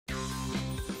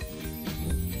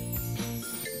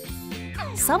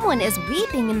Someone is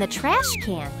weeping in the trash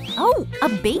can. Oh, a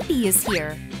baby is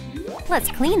here. Let's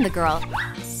clean the girl.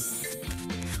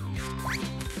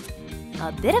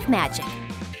 A bit of magic.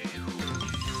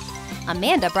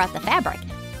 Amanda brought the fabric.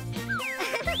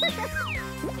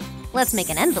 Let's make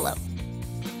an envelope.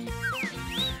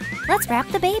 Let's wrap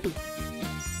the baby.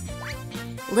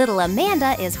 Little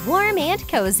Amanda is warm and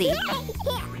cozy.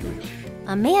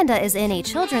 Amanda is in a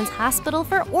children's hospital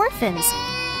for orphans.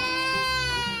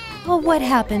 Oh, what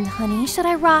happened, honey? Should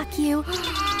I rock you?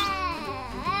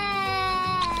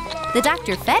 The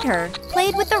doctor fed her,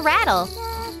 played with the rattle.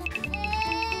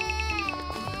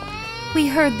 We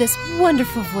heard this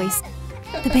wonderful voice.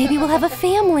 The baby will have a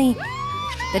family.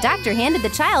 The doctor handed the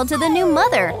child to the new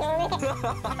mother.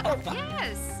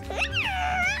 Yes.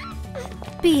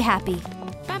 Be happy.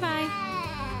 Bye-bye.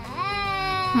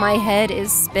 My head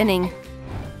is spinning.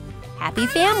 Happy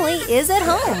family is at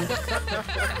home.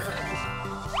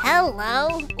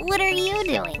 Hello, what are you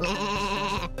doing?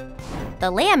 The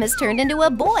lamb is turned into a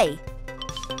boy.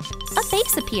 A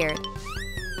face appeared.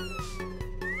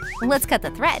 Let's cut the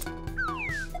thread.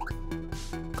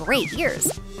 Great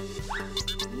ears.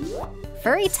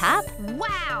 Furry top.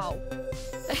 Wow.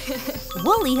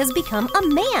 Wooly has become a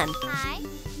man. Hi.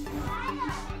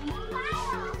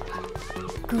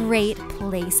 Great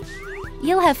place.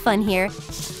 You'll have fun here.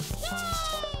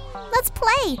 Let's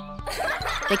play.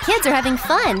 The kids are having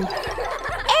fun.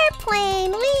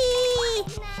 Airplane, whee!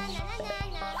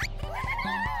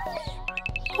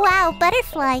 Wow,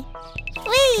 butterfly.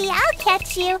 Whee, I'll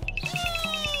catch you.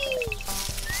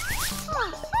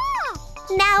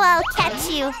 Now I'll catch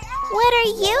you. What are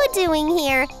you doing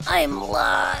here? I'm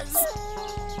lost.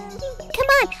 Come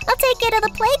on, I'll take you to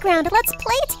the playground. Let's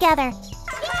play together.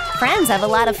 Friends have a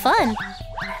lot of fun.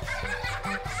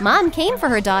 Mom came for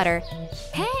her daughter.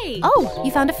 Hey. Oh,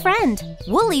 you found a friend.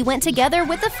 Wooly went together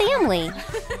with the family.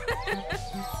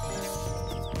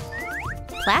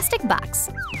 Plastic box.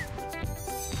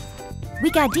 We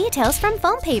got details from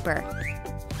foam paper.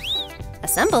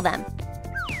 Assemble them.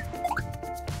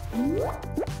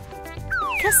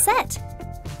 Cassette.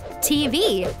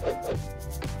 TV.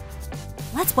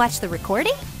 Let's watch the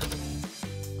recording.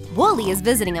 Wooly is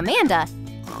visiting Amanda.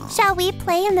 Shall we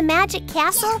play in the magic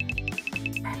castle?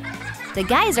 The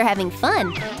guys are having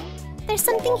fun. There's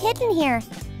something hidden here.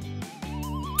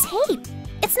 Tape.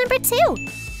 It's number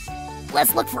 2.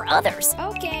 Let's look for others.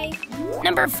 Okay.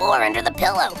 Number 4 under the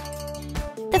pillow.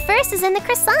 The first is in the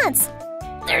croissants.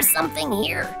 There's something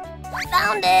here.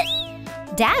 Found it.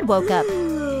 Dad woke up.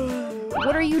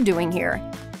 What are you doing here?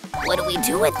 What do we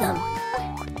do with them?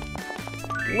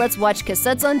 Let's watch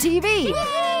cassettes on TV.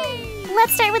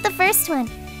 Let's start with the first one.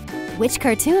 Which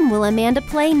cartoon will Amanda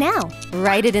play now?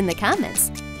 Write it in the comments.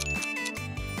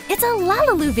 It's a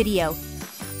LaLiLu video.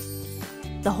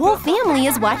 The whole family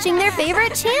is watching their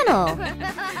favorite channel.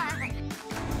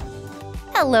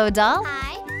 Hello, doll.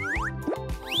 Hi.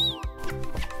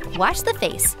 Wash the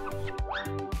face.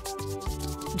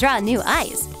 Draw new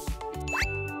eyes.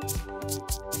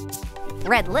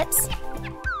 Red lips.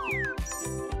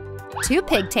 2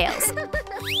 pigtails.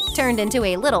 Turned into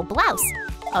a little blouse.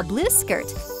 A blue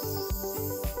skirt.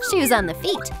 Shoes on the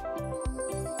feet.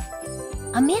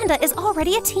 Amanda is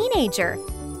already a teenager.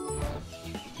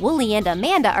 Wooly and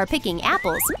Amanda are picking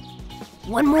apples.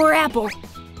 One more apple.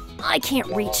 I can't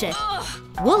reach it.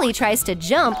 Wooly tries to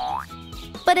jump,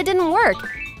 but it didn't work.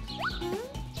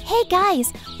 Hey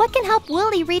guys, what can help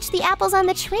Wooly reach the apples on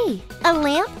the tree? A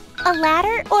lamp, a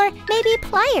ladder, or maybe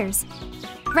pliers?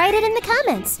 Write it in the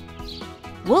comments.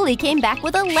 Wooly came back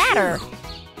with a ladder.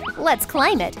 Let's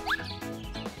climb it.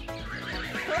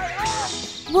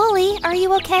 Wooly, are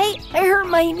you okay? I hurt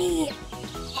my knee.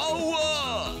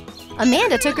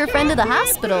 Amanda took her friend to the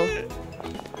hospital.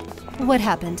 What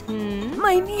happened?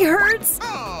 My knee hurts.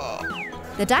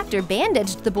 The doctor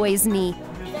bandaged the boy's knee.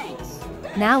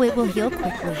 Now it will heal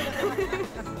quickly.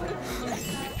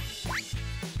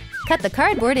 Cut the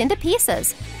cardboard into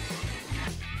pieces.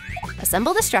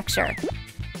 Assemble the structure.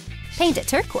 Paint it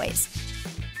turquoise.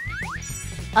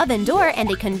 Oven door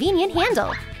and a convenient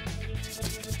handle.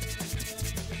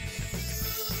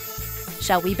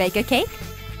 Shall we bake a cake?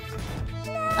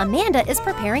 Amanda is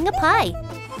preparing a pie.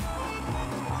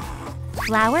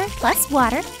 Flour plus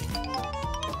water.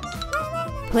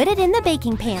 Put it in the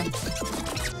baking pan.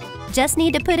 Just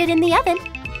need to put it in the oven.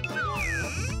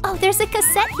 Oh, there's a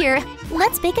cassette here.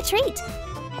 Let's bake a treat.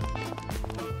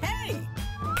 Hey.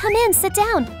 Come in, sit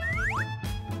down.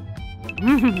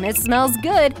 It smells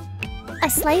good. A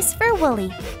slice for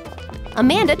Wooly.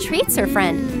 Amanda treats her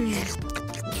friend.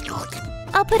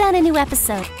 I'll put on a new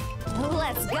episode.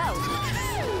 Let's go.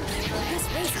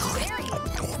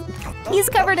 He's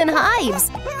covered in hives.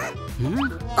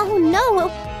 Oh no!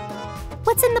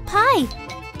 What's in the pie?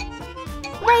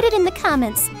 Write it in the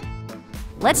comments.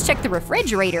 Let's check the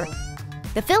refrigerator.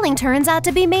 The filling turns out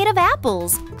to be made of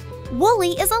apples.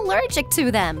 Wooly is allergic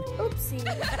to them. Oopsie.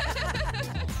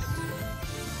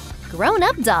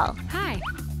 Grown-up doll. Hi.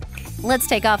 Let's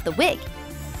take off the wig.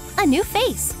 A new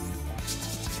face.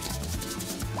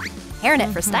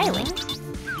 Hairnet for styling.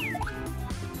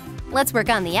 Let's work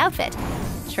on the outfit.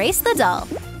 Trace the doll.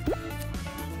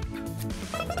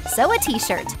 Sew a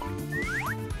t-shirt.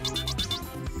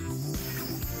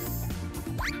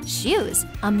 Shoes.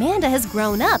 Amanda has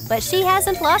grown up, but she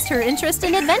hasn't lost her interest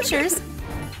in adventures.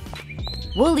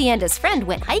 Wooly and his friend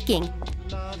went hiking.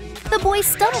 The boy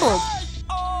stumbled.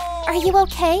 Are you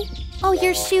okay? Oh,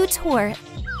 your shoe tore.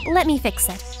 Let me fix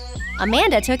it.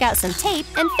 Amanda took out some tape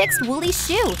and fixed Wooly's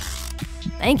shoe.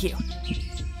 Thank you.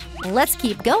 Let's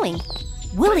keep going.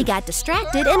 Wooly got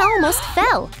distracted and almost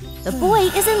fell. The boy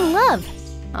is in love.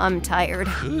 I'm tired.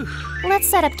 Let's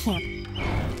set up camp.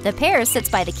 The pair sits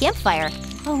by the campfire.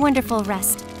 A wonderful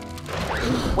rest.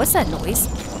 What's that noise?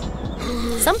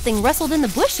 Something rustled in the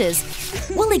bushes.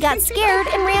 Wooly got scared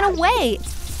and ran away.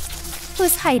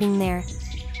 Who's hiding there?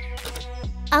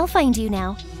 I'll find you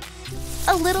now.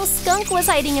 A little skunk was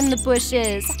hiding in the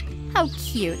bushes. How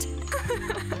cute.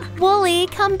 Wooly,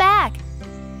 come back.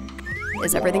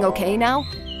 Is everything okay now?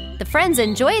 The friends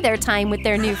enjoy their time with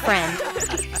their new friend.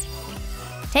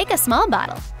 Take a small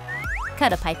bottle.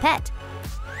 Cut a pipette.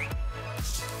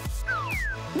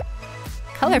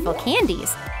 Colorful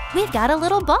candies. We've got a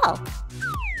little ball.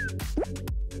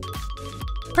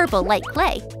 Purple light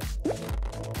clay.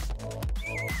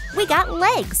 We got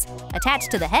legs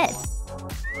attached to the head.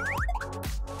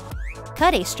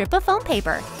 Cut a strip of foam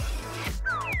paper.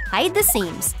 Hide the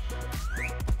seams.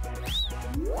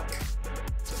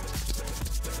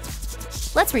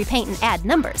 Let's repaint and add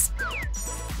numbers.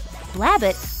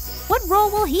 Blabbit, what role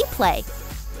will he play?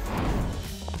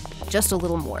 Just a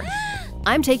little more.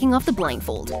 I'm taking off the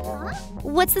blindfold.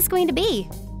 What's this going to be?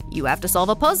 You have to solve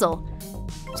a puzzle.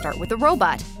 Start with the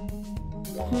robot.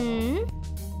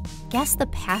 Guess the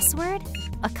password?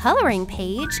 A coloring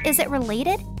page? Is it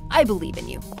related? I believe in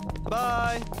you.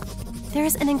 Bye.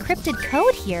 There's an encrypted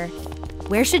code here.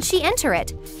 Where should she enter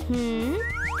it?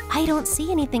 I don't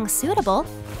see anything suitable.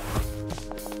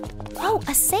 Oh,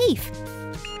 a safe.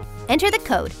 Enter the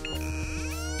code.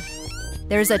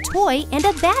 There's a toy and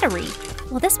a battery.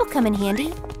 Well, this will come in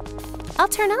handy. I'll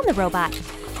turn on the robot.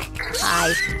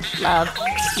 I love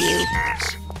you.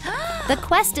 The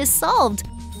quest is solved.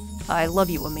 I love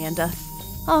you, Amanda.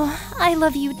 Oh, I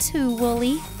love you too,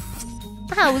 Wooly.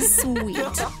 How sweet.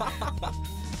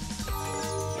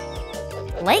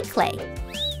 Light clay.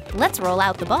 Let's roll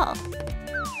out the ball.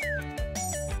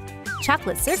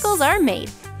 Chocolate circles are made.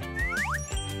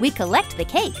 We collect the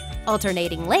cake,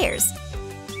 alternating layers.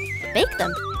 Bake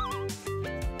them.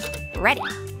 Ready.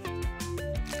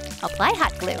 Apply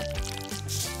hot glue.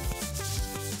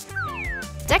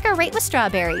 Decorate with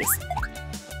strawberries.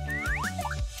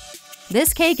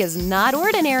 This cake is not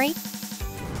ordinary.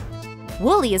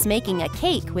 Wooly is making a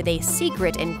cake with a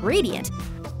secret ingredient.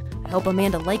 I hope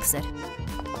Amanda likes it.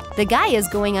 The guy is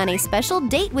going on a special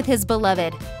date with his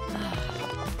beloved.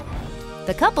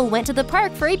 The couple went to the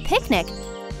park for a picnic.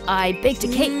 I baked a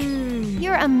cake.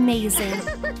 You're amazing.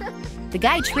 The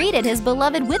guy treated his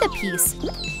beloved with a piece.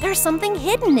 There's something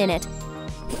hidden in it.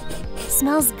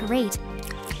 Smells great.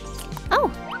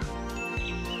 Oh,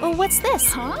 what's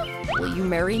this? Will you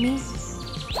marry me?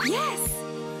 Yes.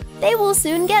 They will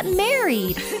soon get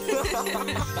married.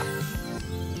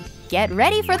 Get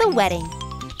ready for the wedding.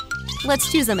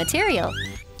 Let's choose a material.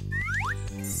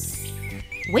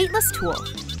 Weightless tool.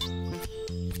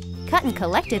 Cut and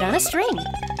collect it on a string.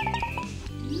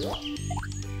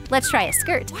 Let's try a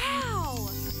skirt. Wow.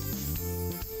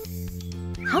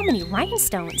 How many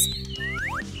rhinestones?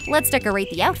 Let's decorate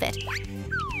the outfit.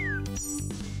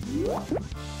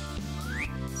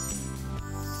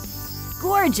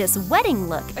 Gorgeous wedding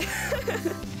look.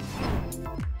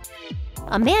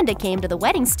 Amanda came to the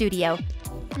wedding studio.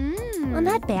 Well,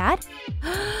 not bad.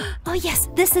 Oh yes,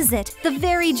 this is it. The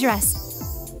very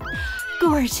dress.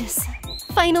 Gorgeous.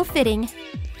 Final fitting.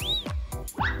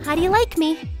 How do you like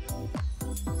me?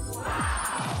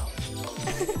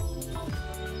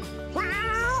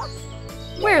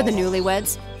 Where are the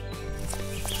newlyweds?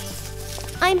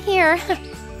 I'm here.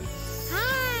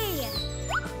 Hi.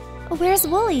 Where's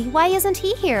Wooly? Why isn't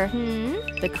he here?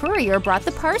 The courier brought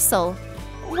the parcel.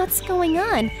 What's going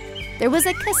on? There was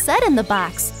a cassette in the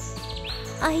box.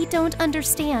 I don't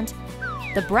understand.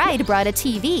 The bride brought a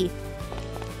TV.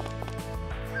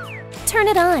 turn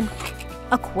it on.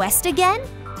 A quest again?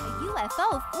 A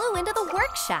UFO flew into the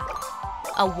workshop.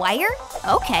 A wire?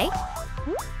 Okay.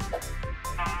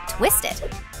 Twist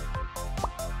it.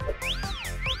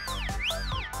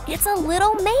 It's a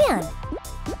little man.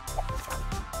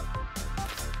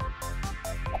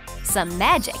 Some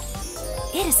magic.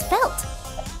 It is felt.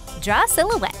 Draw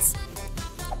silhouettes.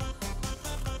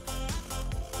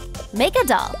 Make a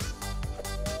doll.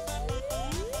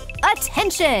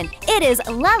 Attention! It is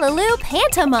LaLiLu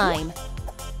pantomime.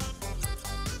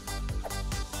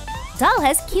 Doll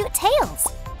has cute tails.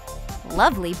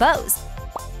 Lovely bows.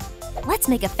 Let's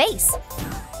make a face.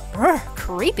 Brr,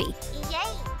 creepy.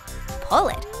 Pull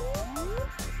it.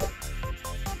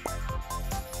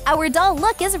 Our doll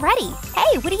look is ready.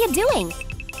 Hey, what are you doing?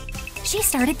 She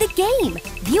started the game.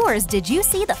 Viewers, did you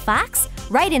see the fox?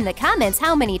 Write in the comments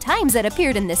how many times it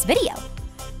appeared in this video.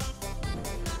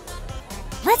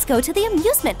 Let's go to the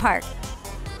amusement park.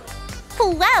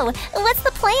 Wow, what's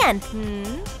the plan?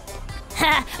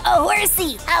 Ha, a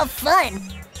horsey, how fun!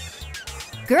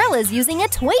 Girl is using a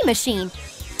toy machine.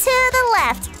 To the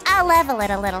left, I'll level it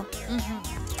a little.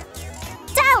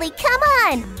 Dolly, come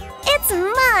on! It's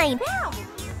mine!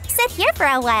 Sit here for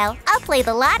a while, I'll play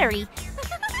the lottery.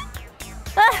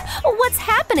 What's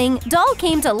happening? Doll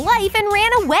came to life and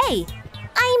ran away.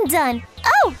 I'm done.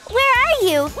 Oh, where are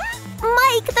you?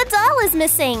 Mike, the doll is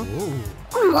missing.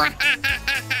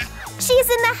 She's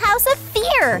in the house of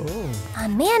fear.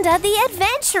 Amanda the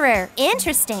adventurer.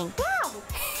 Interesting.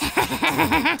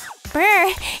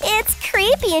 Brr, it's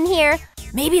creepy in here.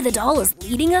 Maybe the doll is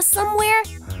leading us somewhere?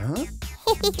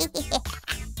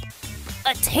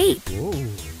 A tape.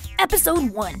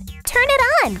 Episode 1. Turn it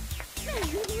on.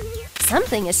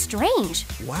 Something is strange.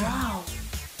 Wow.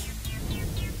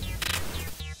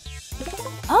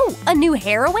 Oh, a new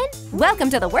heroine? Welcome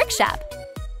to the workshop.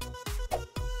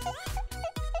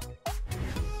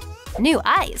 New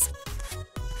eyes.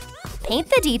 Paint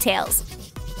the details.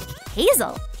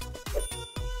 Hazel.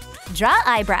 Draw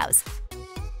eyebrows.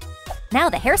 Now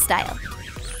the hairstyle.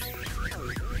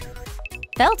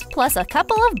 Felt plus a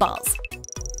couple of balls.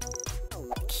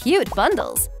 Cute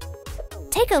bundles.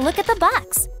 Take a look at the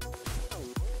box.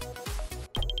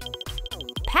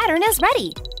 Pattern is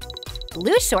ready.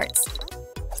 Blue shorts.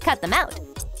 Cut them out.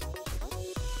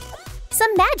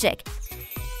 Some magic.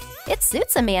 It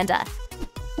suits Amanda.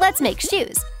 Let's make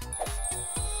shoes.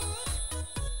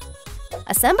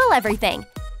 Assemble everything.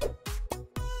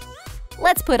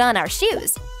 Let's put on our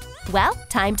shoes. Well,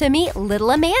 time to meet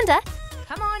little Amanda.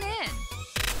 Come on in.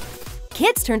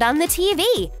 Kids turned on the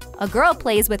TV. A girl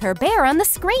plays with her bear on the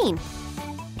screen.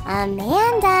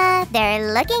 Amanda,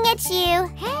 they're looking at you.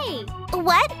 Hey.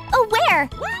 What? Oh, where?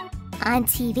 On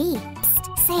TV.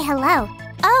 Psst, say hello.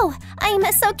 Oh, I'm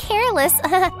so careless.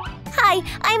 Hi,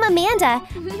 I'm Amanda.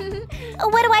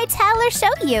 What do I tell or show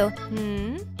you?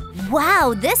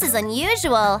 Wow, this is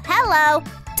unusual. Hello.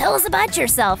 Tell us about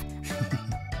yourself.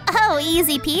 Oh,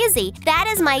 easy peasy. That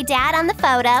is my dad on the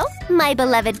photo, my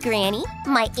beloved granny,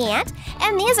 my aunt,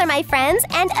 and these are my friends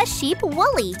and a sheep,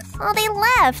 Wooly. Oh, they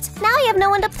left. Now I have no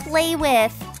one to play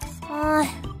with.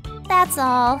 That's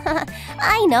all.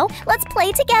 I know. Let's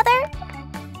play together.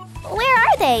 Where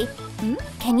are they?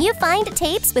 Can you find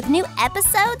tapes with new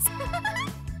episodes?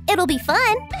 It'll be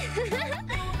fun.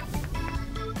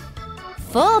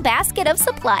 Full basket of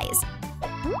supplies.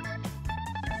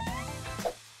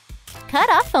 Cut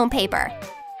off foam paper.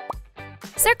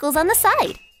 Circles on the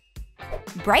side.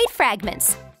 Bright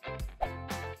fragments.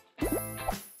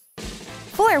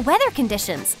 For weather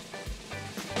conditions.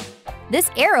 This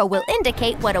arrow will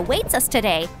indicate what awaits us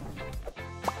today.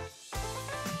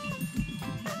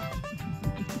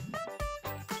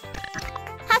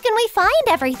 How can we find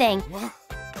everything?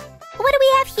 What do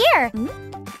we have here?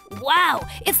 Wow,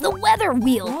 it's the weather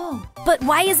wheel. Whoa. But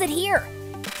why is it here?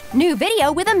 New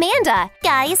video with Amanda.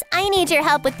 Guys, I need your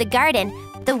help with the garden.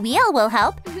 The wheel will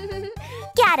help.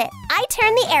 Got it. I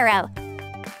turn the arrow.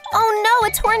 Oh no,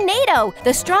 a tornado!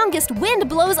 The strongest wind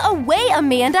blows away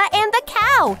Amanda and the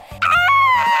cow.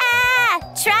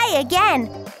 Ah! Try again.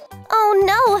 Oh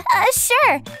no,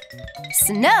 sure.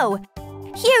 Snow.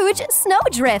 Huge snow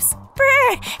drifts.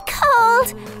 Brr,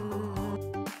 cold.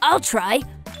 I'll try.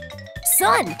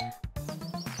 Sun.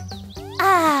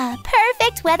 Ah,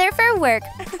 perfect weather for work.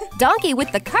 Donkey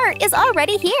with the cart is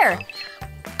already here.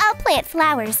 I'll plant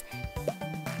flowers.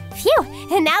 Phew,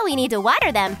 and now we need to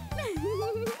water them.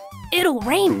 It'll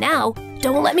rain now.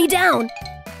 Don't let me down.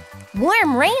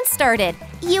 Warm rain started.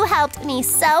 You helped me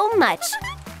so much.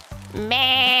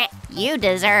 Meh, you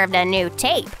deserved a new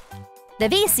tape. The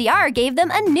VCR gave them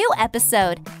a new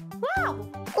episode. Wow.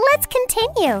 Let's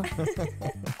continue.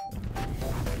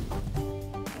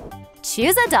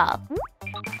 Choose a doll.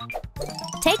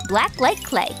 Take black like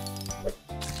clay.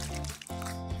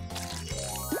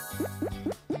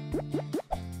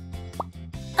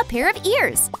 A pair of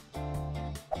ears.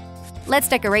 Let's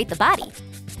decorate the body.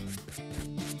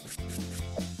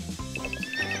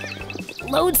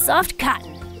 Load soft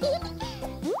cotton.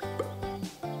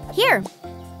 Here,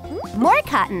 more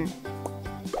cotton.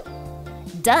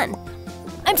 Done.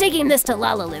 I'm taking this to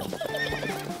LaLiLu.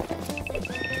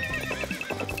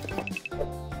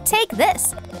 Take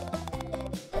this.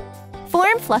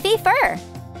 Form fluffy fur.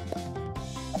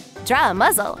 Draw a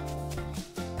muzzle.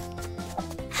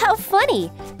 How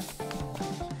funny!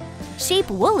 Shape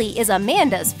Woolly is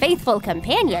Amanda's faithful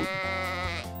companion.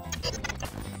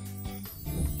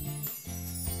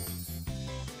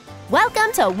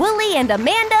 Welcome to Woolly and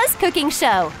Amanda's cooking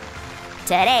show.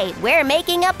 Today, we're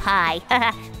making a pie.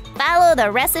 Follow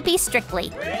the recipe strictly.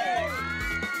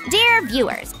 Dear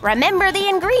viewers, remember the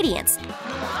ingredients.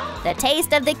 The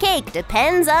taste of the cake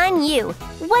depends on you.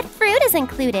 What fruit is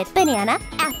included? Banana,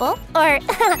 apple, or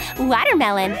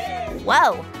watermelon?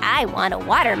 Whoa, I want a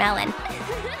watermelon.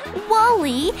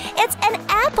 Woolly, it's an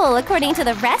apple according to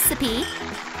the recipe.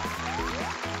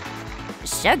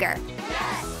 Sugar.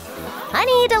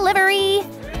 Honey delivery.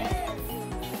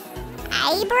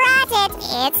 I brought it.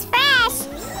 It's fresh.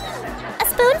 A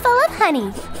spoonful of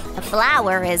honey. The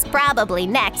flour is probably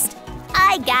next.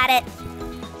 I got it.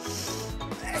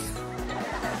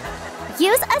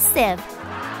 Use a sieve.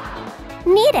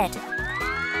 Knead it.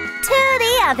 To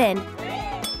the oven.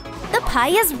 The pie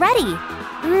is ready.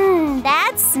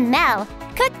 That smell.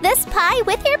 Cook this pie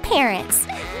with your parents.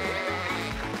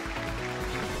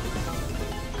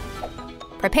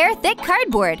 Prepare thick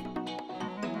cardboard.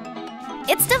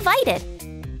 It's divided.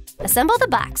 Assemble the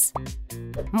box.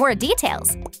 More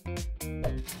details.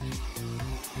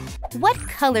 What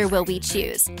color will we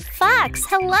choose? Fox,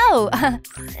 hello!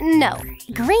 No,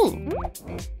 green.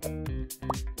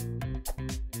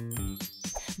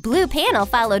 Blue panel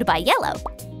followed by yellow.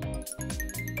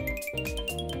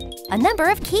 A number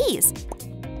of keys.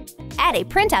 Add a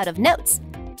printout of notes.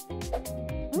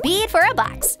 Bead for a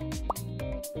box.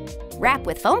 Wrap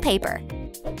with foam paper.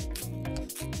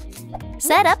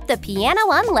 Set up the piano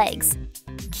on legs.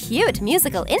 Cute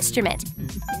musical instrument.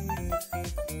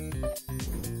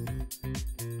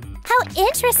 How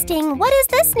interesting! What is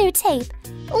this new tape?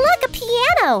 Look, a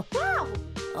piano!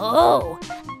 Oh!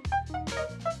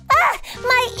 Ah!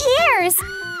 My ears!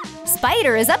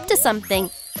 Spider is up to something.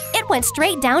 It went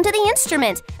straight down to the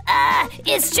instrument. Ah!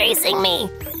 It's chasing me!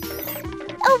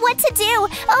 Oh, what to do?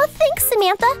 Oh, thanks,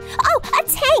 Samantha. Oh, a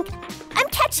tank! I'm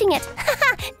catching it.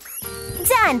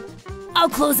 Done. I'll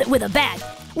close it with a bag.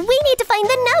 We need to find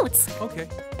the notes. Okay.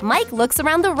 Mike looks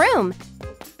around the room.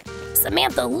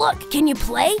 Samantha, look. Can you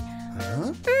play?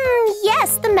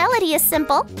 Yes, the melody is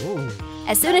simple. Whoa.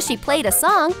 As soon as she played a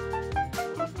song,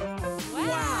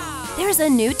 there's a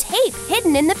new tape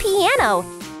hidden in the piano.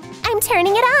 I'm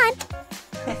turning it on.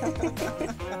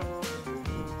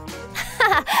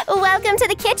 Welcome to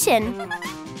the kitchen.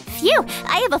 Phew,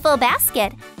 I have a full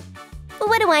basket.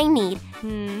 What do I need?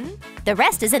 The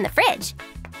rest is in the fridge.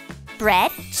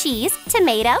 Bread, cheese,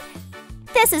 tomato.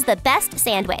 This is the best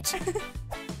sandwich.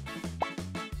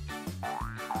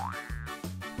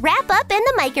 Wrap up in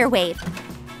the microwave.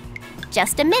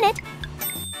 Just a minute.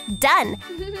 Done.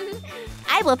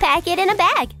 I will pack it in a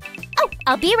bag. Oh,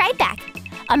 I'll be right back.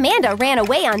 Amanda ran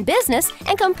away on business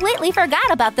and completely forgot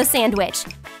about the sandwich.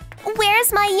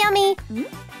 Where's my yummy?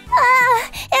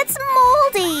 It's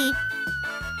moldy.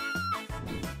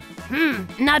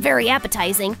 Not very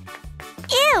appetizing.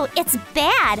 Ew, it's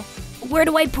bad. Where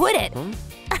do I put it?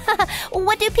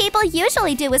 What do people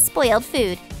usually do with spoiled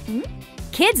food?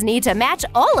 Kids need to match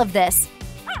all of this.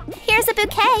 Here's a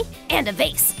bouquet. And a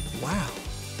vase. Wow.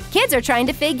 Kids are trying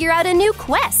to figure out a new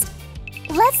quest.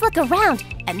 Let's look around.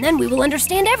 And then we will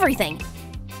understand everything.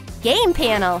 Game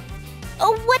panel.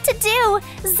 Oh, what to do?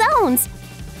 Zones.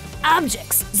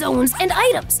 Objects, zones, and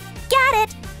items. Got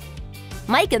it.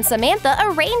 Mike and Samantha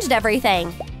arranged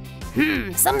everything.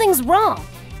 Something's wrong.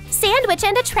 Sandwich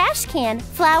and a trash can.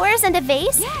 Flowers and a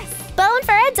vase. Yes. Bone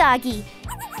for a doggy.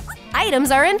 Items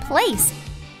are in place.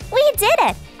 We did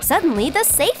it. Suddenly, the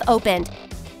safe opened.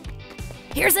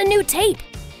 Here's a new tape.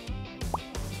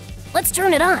 Let's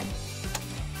turn it on.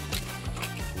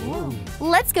 Whoa.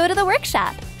 Let's go to the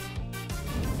workshop.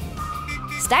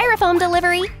 Styrofoam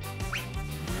delivery.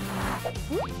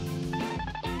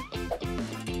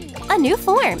 A new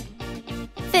form.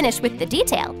 Finish with the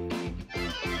detail.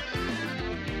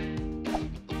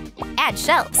 Add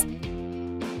shelves.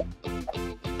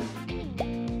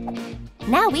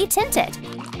 Now we tint it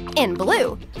in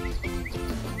blue.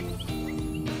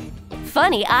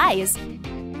 funny eyes,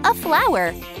 a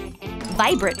flower,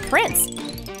 vibrant prints.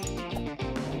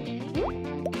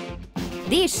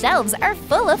 These shelves are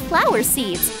full of flower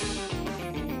seeds.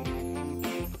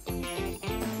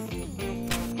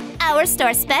 Our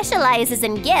store specializes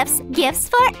in gifts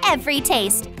for every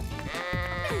taste.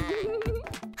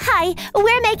 Hi,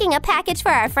 we're making a package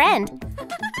for our friend.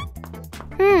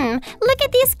 Look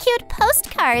at these cute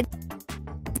postcards.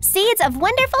 Seeds of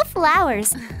wonderful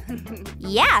flowers.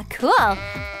 Yeah, cool.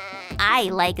 I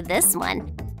like this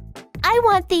one. I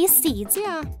want these seeds.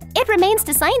 Yeah. It remains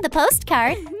to sign the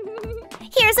postcard.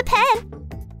 Here's a pen.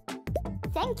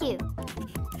 Thank you.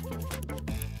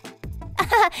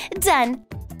 Done.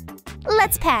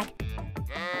 Let's pack.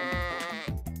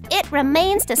 It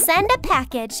remains to send a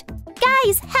package.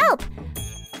 Guys, help!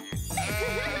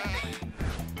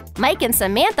 Mike and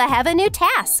Samantha have a new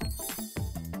task.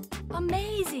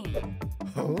 Amazing.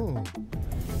 Oh.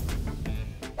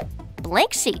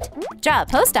 Blank sheet. Draw a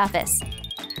post office.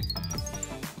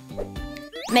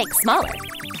 Make smaller.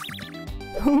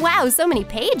 Wow, so many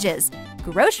pages.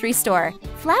 Grocery store,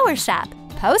 flower shop,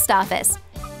 post office.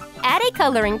 Add a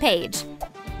coloring page.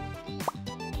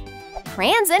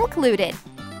 Crayons included.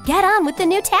 Get on with the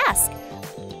new task.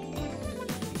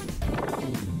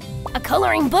 A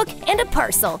coloring book and a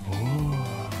parcel.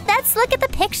 Let's look at the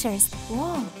pictures.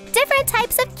 Whoa. Different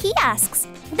types of kiosks.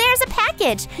 There's a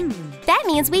package. That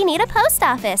means we need a post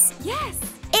office. Yes.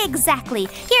 Exactly.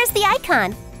 Here's the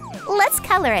icon. Let's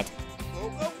color it.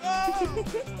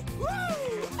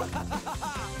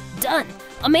 Done.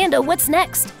 Amanda, what's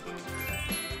next?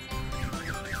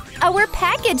 Our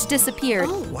package disappeared.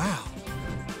 Wow.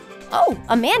 Oh,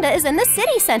 Amanda is in the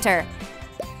city center.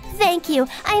 Thank you.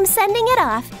 I'm sending it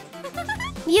off.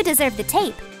 You deserve the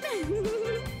tape.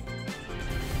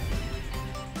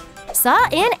 Saw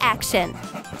in action.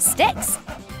 Sticks.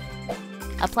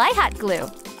 Apply hot glue.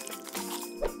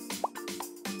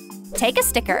 Take a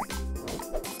sticker.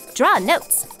 Draw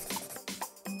notes.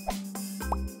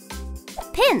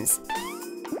 Pins.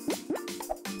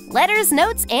 Letters,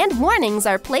 notes, and warnings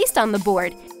are placed on the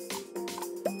board.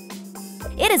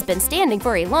 It has been standing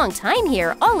for a long time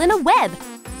here, all in a web.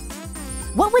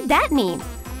 What would that mean?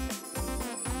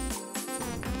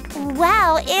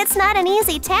 Wow, it's not an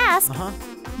easy task.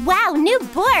 Wow, new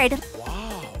board.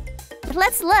 Wow.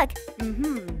 Let's look.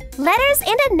 Letters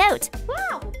and a note.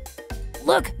 Wow.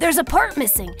 Look, there's a part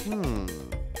missing.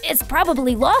 It's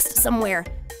probably lost somewhere.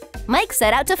 Mike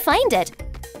set out to find it.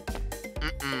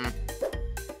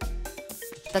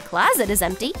 The closet is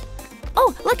empty.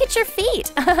 Oh, look at your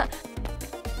feet.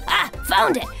 Ah,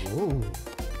 found it. Ooh.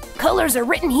 Colors are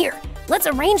written here. Let's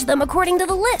arrange them according to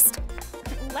the list.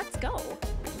 Let's go.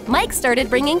 Mike started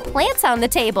bringing plants on the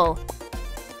table.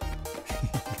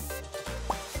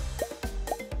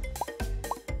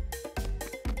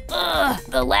 Ugh,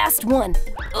 the last one.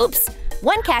 Oops,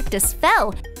 one cactus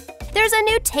fell. There's a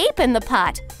new tape in the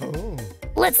pot. Oh.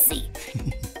 Let's see.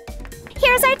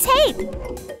 Here's our tape.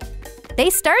 They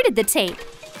started the tape.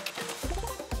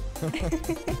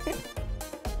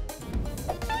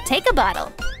 Take a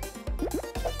bottle.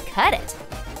 Cut it.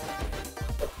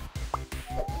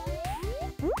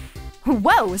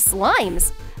 Whoa,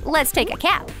 slimes. Let's take a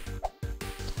cap.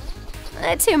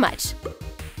 Too much.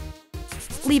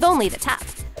 Leave only the top.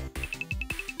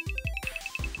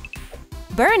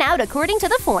 Burn out according to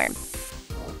the form.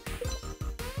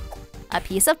 A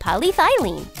piece of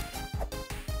polyethylene.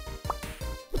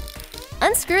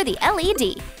 Unscrew the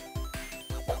LED.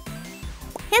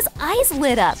 His eyes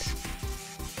lit up.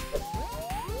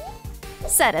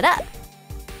 Set it up.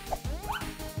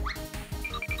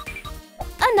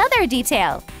 Another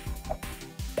detail.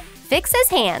 Fix his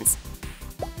hands.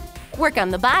 Work on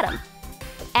the bottom.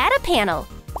 Add a panel.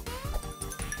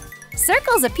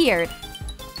 Circles appeared.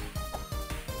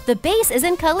 The base is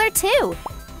in color too.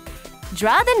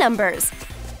 Draw the numbers.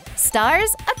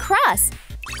 Stars across.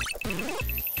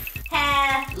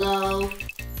 Hello.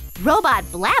 Robot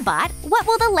Blabot, what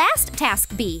will the last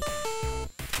task be?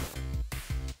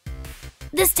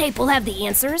 This tape will have the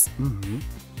answers.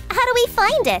 How do we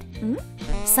find it?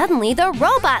 Suddenly, the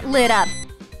robot lit up.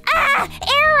 Ah!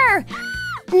 Error!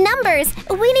 Numbers!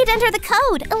 We need to enter the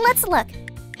code. Let's look.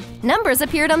 Numbers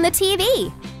appeared on the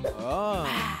TV. Oh.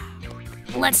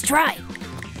 Let's try.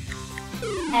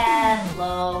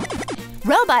 Hello.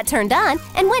 Robot turned on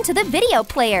and went to the video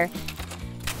player.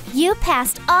 You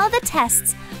passed all the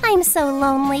tests. I'm so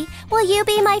lonely. Will you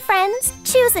be my friends?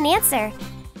 Choose an answer.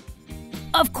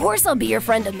 Of course I'll be your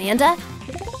friend, Amanda.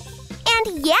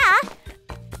 And yeah!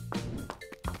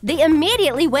 They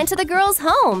immediately went to the girl's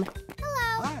home.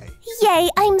 Hi. Yay,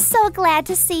 I'm so glad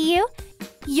to see you.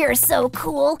 You're so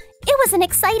cool. It was an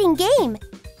exciting game.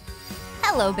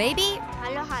 Hello, baby.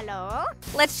 Hello, hello.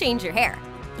 Let's change your hair.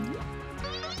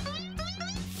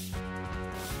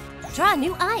 Draw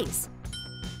new eyes.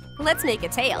 Let's make a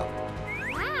tail.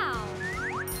 Wow.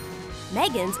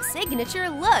 Megan's signature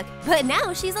look, but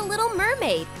now she's a little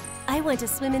mermaid. I want to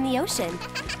swim in the ocean.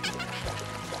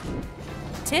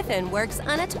 Tiffin works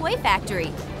on a toy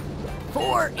factory.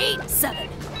 4, 8, 7.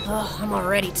 Oh, I'm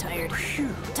already tired.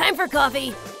 Time for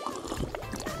coffee.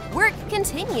 Work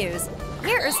continues.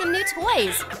 Here are some new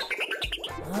toys.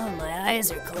 Oh, my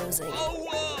eyes are closing.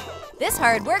 This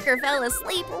hard worker fell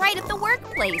asleep right at the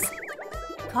workplace.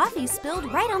 Coffee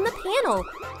spilled right on the panel.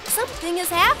 Something is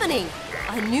happening.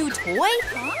 A new toy?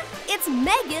 It's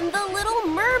Megan the Little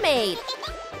Mermaid.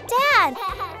 Dad!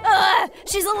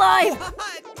 She's alive!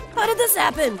 How did this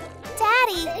happen?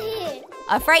 Daddy!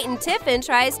 A frightened Tiffin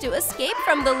tries to escape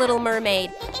from the Little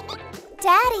Mermaid.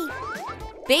 Daddy!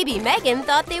 Baby Megan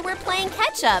thought they were playing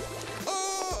catch-up.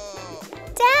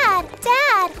 Dad!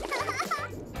 Dad!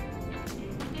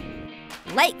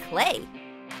 Light clay.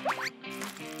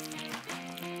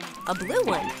 A blue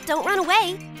one. Don't run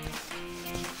away.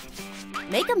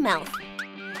 Make a mouth.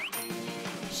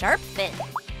 Sharp fin.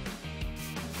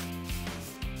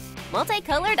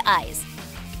 Multicolored eyes.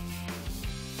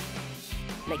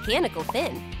 Mechanical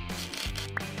fin.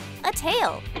 A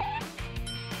tail.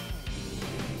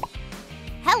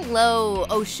 Hello,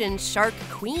 ocean shark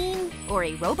queen, or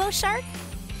a robo-shark?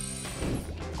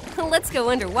 Let's go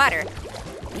underwater.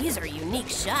 These are unique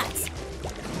shots.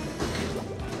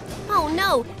 Oh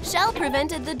no, shell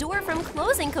prevented the door from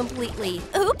closing completely.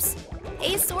 Oops,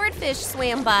 a swordfish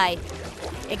swam by.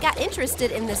 It got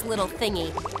interested in this little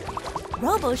thingy.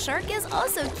 Robo-shark is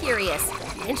also curious.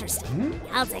 Interesting.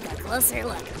 I'll take a closer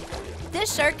look.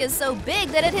 This shark is so big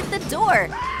that it hit the door.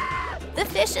 The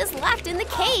fish is locked in the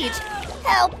cage.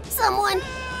 Help, someone!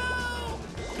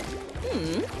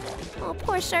 Oh,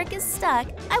 poor shark is stuck.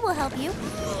 I will help you.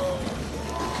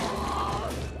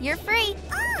 You're free.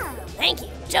 Thank you.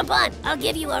 Jump on. I'll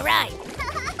give you a ride.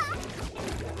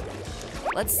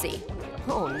 Let's see.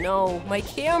 Oh no, my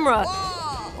camera.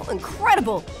 Oh,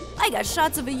 incredible. I got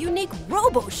shots of a unique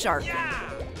robo-shark.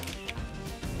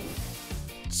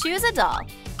 Choose a doll.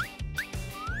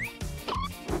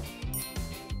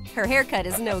 Her haircut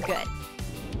is no good.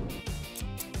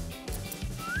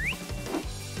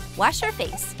 Wash her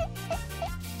face.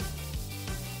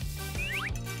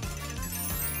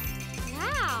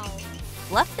 Wow.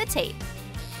 Fluff the tape.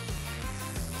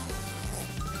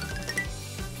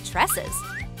 Tresses.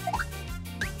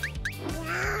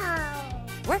 Wow.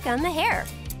 Work on the hair.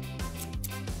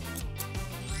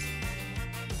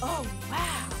 Oh,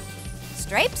 wow.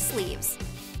 Striped sleeves.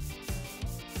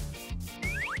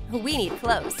 We need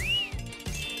clothes.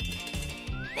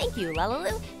 Thank you,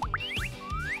 LaLiLu.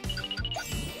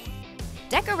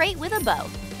 Decorate with a bow.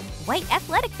 White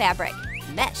athletic fabric,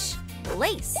 mesh,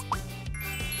 lace.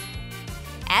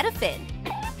 Add a fin.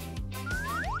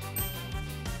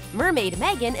 Mermaid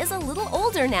Megan is a little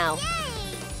older now.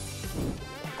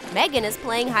 Megan is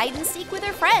playing hide and seek with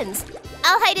her friends.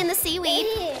 I'll hide in the seaweed.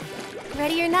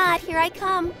 Ready or not, here I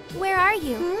come. Where are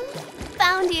you?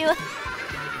 Found you.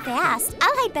 Fast.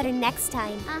 I'll hide better next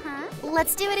time.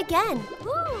 Let's do it again.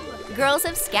 Ooh. Girls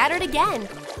have scattered again.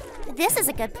 This is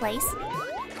a good place.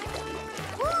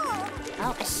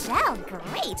 Oh, a shell.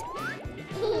 Great.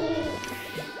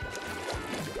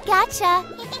 Gotcha.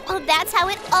 Oh, that's how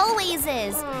it always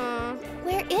is.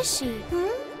 Where is she?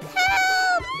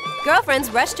 Help!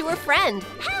 Girlfriends rush to her friend.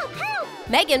 Help! Help!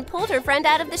 Megan pulled her friend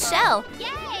out of the shell. Yay!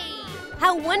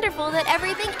 How wonderful that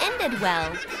everything ended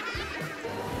well.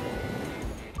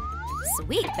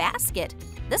 Sweet basket.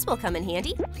 This will come in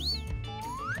handy.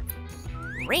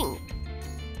 Ring.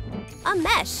 A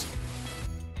mesh.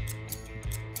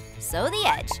 Sew the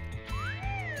edge.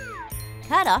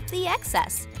 Cut off the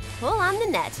excess. Pull on the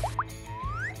net.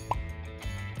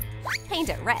 Paint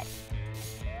it red.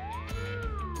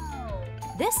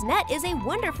 This net is a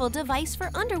wonderful device for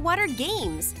underwater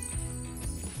games.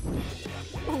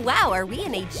 Wow, are we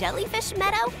in a jellyfish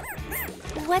meadow?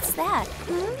 What's that?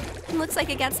 Looks like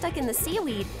it got stuck in the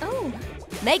seaweed. Oh.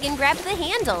 Megan grabbed the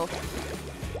handle.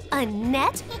 A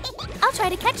net? I'll try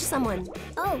to catch someone.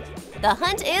 Oh. The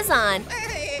hunt is on.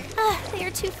 They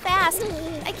are too fast.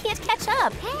 I can't catch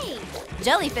up. Hey!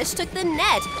 Jellyfish took the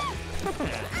net.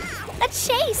 A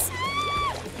chase.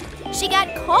 She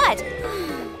got caught.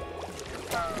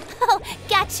 Oh,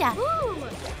 gotcha. Ooh.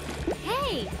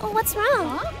 Hey! Oh, what's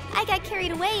wrong? I got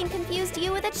carried away and confused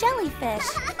you with a jellyfish.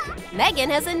 Megan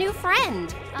has a new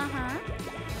friend. Uh-huh.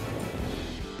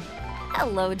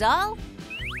 Hello, doll.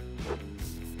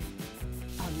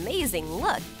 Amazing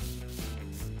look.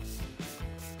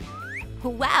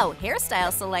 Wow,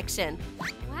 hairstyle selection.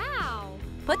 Wow.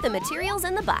 Put the materials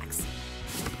in the box.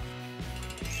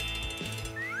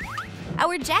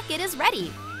 Our jacket is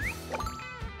ready.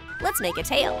 Let's make a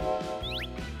tail.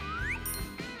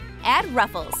 Add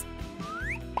ruffles.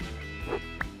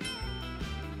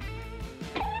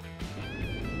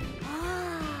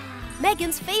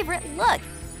 Megan's favorite look.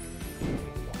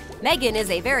 Megan is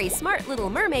a very smart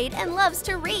little mermaid and loves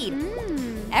to read.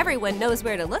 Everyone knows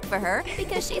where to look for her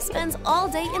because she spends all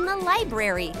day in the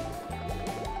library.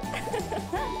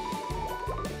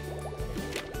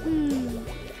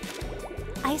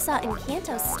 I saw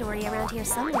Encanto's story around here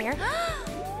somewhere.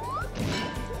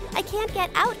 I can't get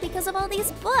out because of all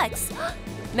these books.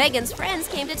 Megan's friends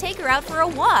came to take her out for a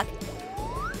walk.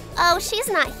 Oh, she's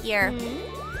not here.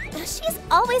 She's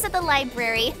always at the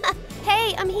library.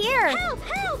 Hey, I'm here. Help,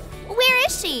 help! Where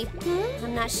is she?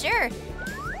 I'm not sure.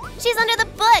 She's under the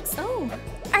books. Oh.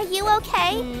 Are you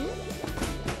okay?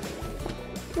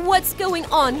 What's going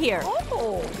on here?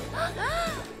 Oh.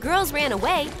 Girls ran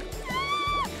away.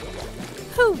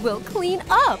 Who will clean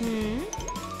up?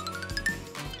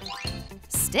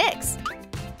 Sticks.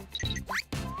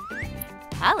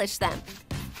 Polish them.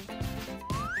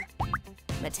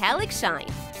 Metallic shine.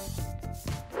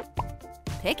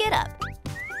 Pick it up.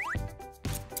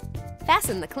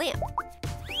 Fasten the clamp.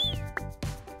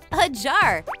 A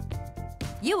jar.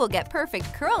 You will get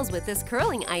perfect curls with this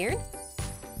curling iron.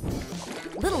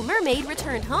 Little Mermaid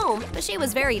returned home, but she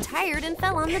was very tired and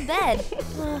fell on the bed.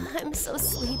 Oh, I'm so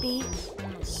sleepy.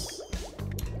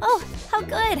 Oh, how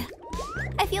good.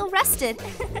 I feel rested.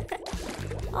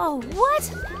 Oh,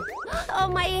 what? Oh,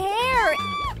 my hair.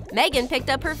 Megan picked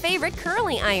up her favorite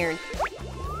curling iron.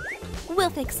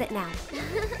 We'll fix it now.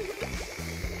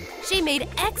 She made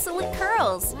excellent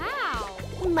curls. Wow.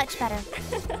 Much better.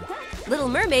 Little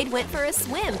Mermaid went for a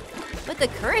swim, but the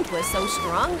current was so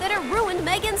strong that it ruined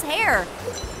Megan's hair.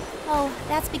 Oh,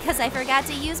 that's because I forgot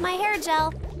to use my hair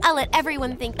gel. I'll let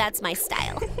everyone think that's my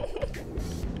style.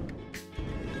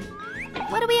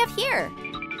 What do we have here?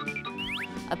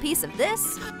 A piece of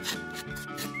this.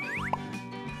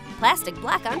 Plastic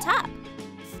block on top.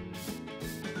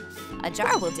 A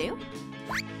jar will do.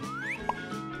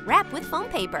 Wrap with foam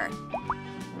paper.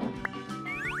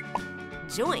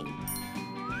 Join.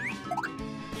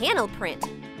 Panel print.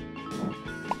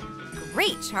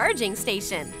 Great charging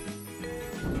station.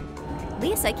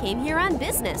 Lisa came here on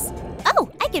business. Oh,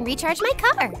 I can recharge my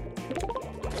car.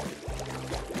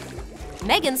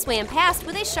 Megan swam past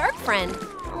with a shark friend.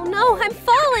 Oh no, I'm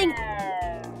falling!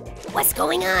 What's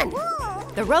going on?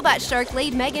 The robot shark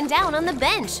laid Megan down on the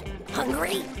bench.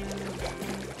 Hungry?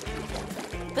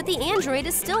 But the android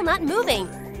is still not moving.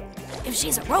 If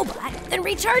she's a robot, then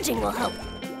recharging will help.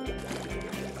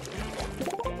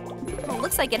 Oh,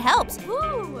 looks like it helps.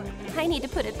 Ooh. I need to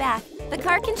put it back. The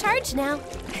car can charge now.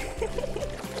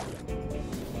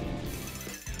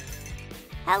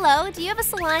 Hello, do you have a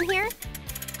salon here?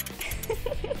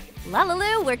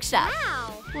 LaLiLu Workshop.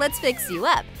 Wow. Let's fix you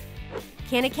up.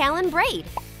 Canacallan braid.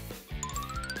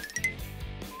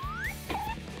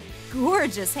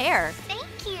 Gorgeous hair.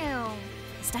 Thank you.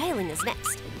 Styling is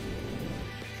next.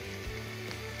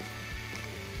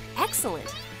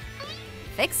 Excellent.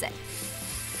 Fix it.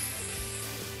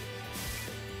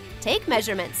 Take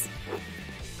measurements.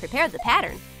 Prepare the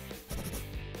pattern.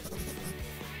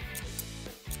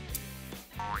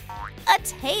 A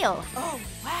tail. Oh,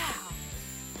 wow.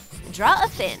 Draw a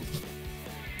fin.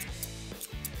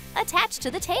 Attach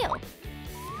to the tail.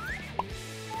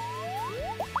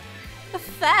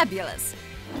 Fabulous.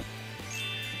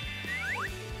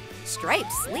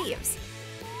 Striped sleeves.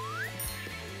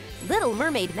 Little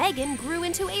Mermaid Megan grew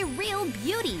into a real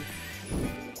beauty.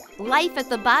 Life at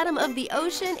the bottom of the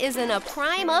ocean is in a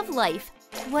prime of life.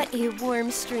 What a warm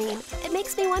stream. It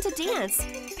makes me want to dance.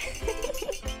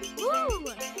 Woo.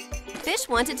 Fish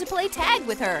wanted to play tag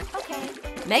with her. Okay.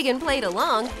 Megan played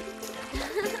along.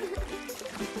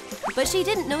 But she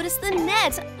didn't notice the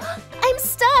net. I'm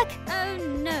stuck. Oh,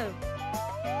 no.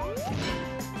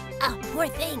 Oh, poor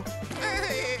thing.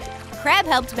 Crab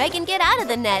helped Megan get out of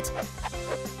the net.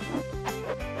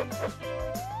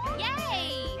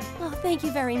 Yay. Oh, thank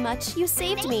you very much. You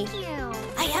saved me. Thank you.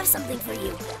 I have something for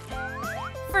you.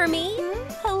 For me?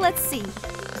 Oh, let's see.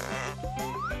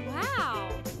 Wow.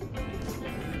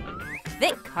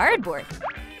 Thick cardboard.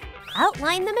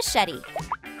 Outline the machete.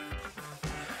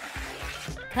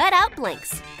 Cut out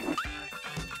blanks.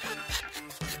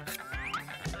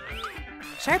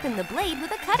 Sharpen the blade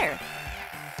with a cutter.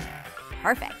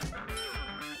 Perfect.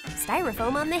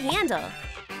 Styrofoam on the handle.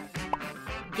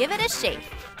 Give it a shape.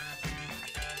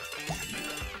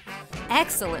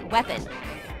 Excellent weapon.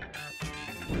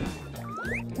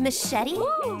 Machete?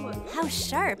 How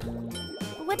sharp.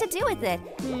 What to do with it?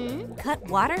 Cut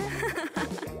water?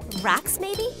 Rocks,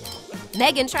 maybe?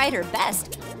 Megan tried her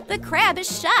best. The crab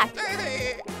is shocked.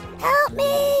 Help me!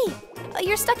 Oh,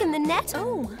 you're stuck in the net?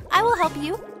 Oh, I will help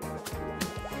you.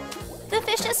 The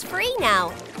fish is free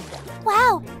now.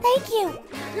 Wow, thank you.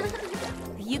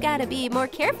 You gotta be more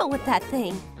careful with that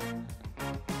thing.